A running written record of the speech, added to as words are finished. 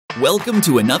Welcome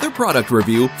to another product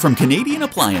review from Canadian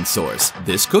appliance source.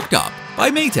 This cooktop by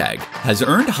Maytag has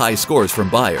earned high scores from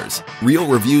buyers. Real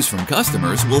reviews from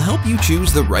customers will help you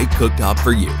choose the right cooktop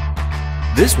for you.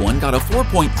 This one got a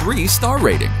 4.3 star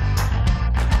rating.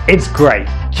 It's great,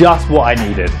 just what I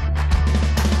needed.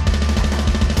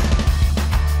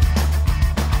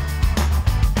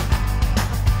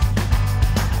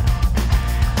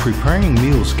 Preparing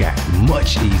meals got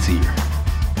much easier.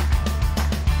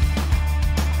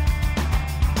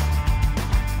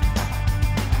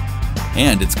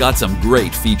 And it's got some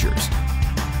great features.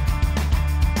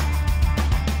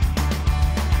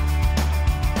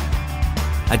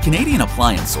 At Canadian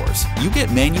Appliance Source, you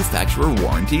get manufacturer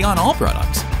warranty on all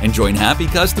products and join happy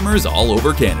customers all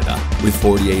over Canada with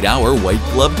 48-hour white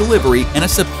glove delivery and a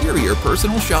superior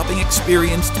personal shopping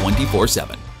experience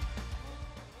 24/7.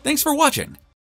 Thanks for watching.